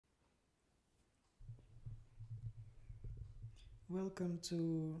Welcome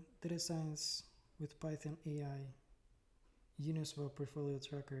to Data Science with Python AI, Uniswap Portfolio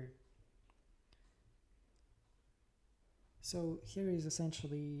Tracker. So here is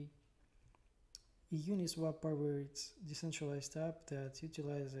essentially a Uniswap powered decentralized app that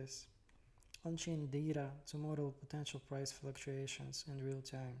utilizes on-chain data to model potential price fluctuations in real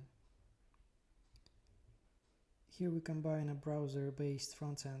time. Here we combine a browser-based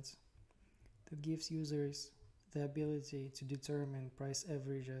front-end that gives users the ability to determine price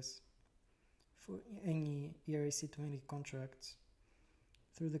averages for any ERC20 contracts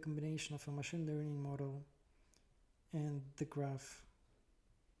through the combination of a machine learning model and the graph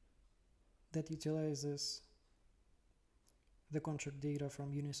that utilizes the contract data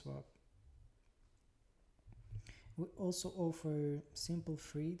from Uniswap. We also offer simple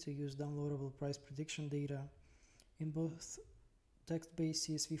free to use downloadable price prediction data in both text-based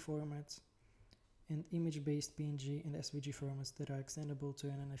CSV formats and image-based PNG and SVG formats that are extendable to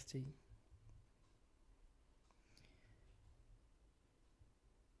an NFT.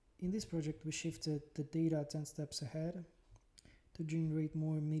 In this project, we shifted the data 10 steps ahead to generate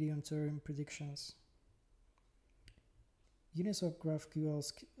more medium-term predictions. Uniswap GraphQL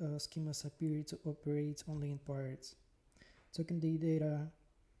schemas appear to operate only in parts. Token data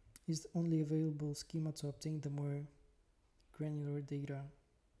is the only available schema to obtain the more granular data.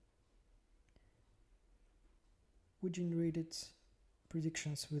 We generated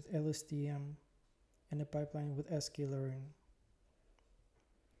predictions with LSTM and a pipeline with sklearn.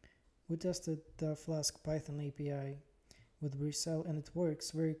 We tested the Flask Python API with Vercel, and it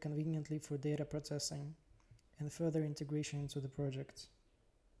works very conveniently for data processing and further integration into the project.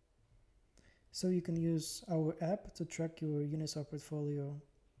 So you can use our app to track your Uniswap portfolio,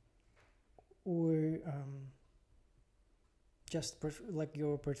 or just like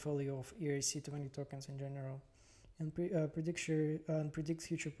your portfolio of ERC20 tokens in general, and predict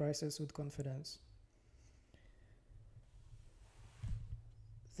future prices with confidence.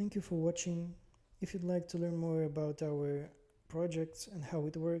 Thank you for watching. If you'd like to learn more about our project and how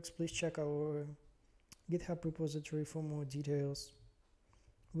it works, please check our GitHub repository for more details.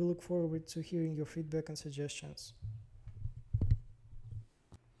 We look forward to hearing your feedback and suggestions.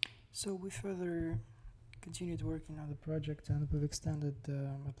 So we further continued working on the project, and we've extended the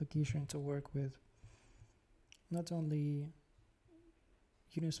application to work with not only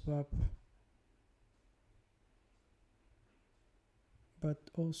Uniswap but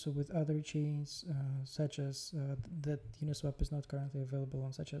also with other chains such as that Uniswap is not currently available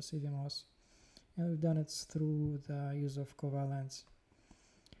on, such as CVMOS, and we've done it through the use of covalence.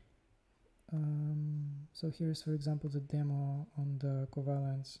 So here's, for example, the demo on the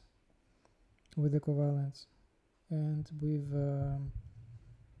covalence, with the covalence, and we've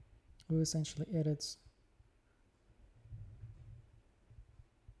essentially added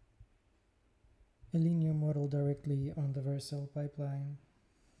a linear model directly on the Vercel pipeline.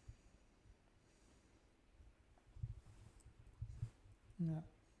 Yeah.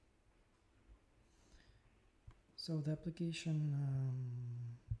 So the application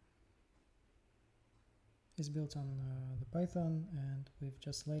is built on the Python, and we've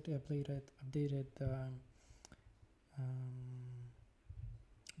just slightly updated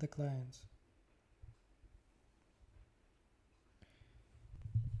the client.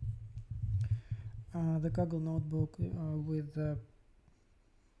 The Kaggle notebook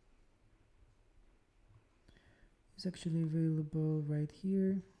is actually available right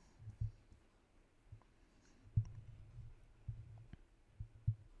here.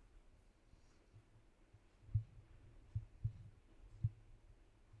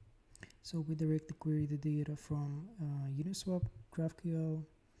 So we directly query the data from Uniswap GraphQL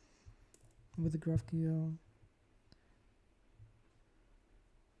with the GraphQL.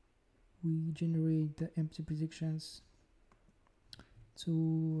 We generate the empty predictions so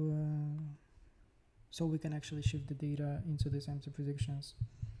we can actually shift the data into these empty predictions.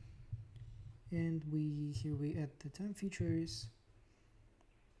 And here we add the time features.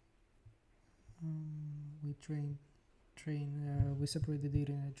 We we separate the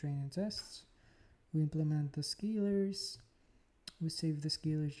data into train and tests. We implement the scalars. We save the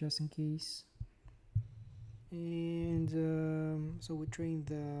scalars just in case. And so we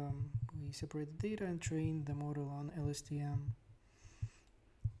separate the data and train the model on LSTM.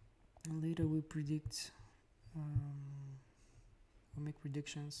 And later we predict, we make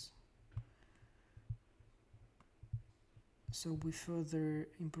predictions. So we further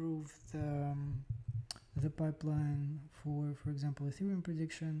improve the pipeline for example, Ethereum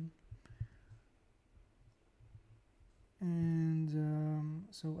prediction. And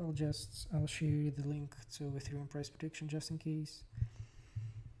so I'll share the link to Ethereum price prediction just in case.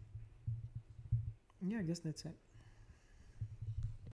 Yeah, I guess that's it.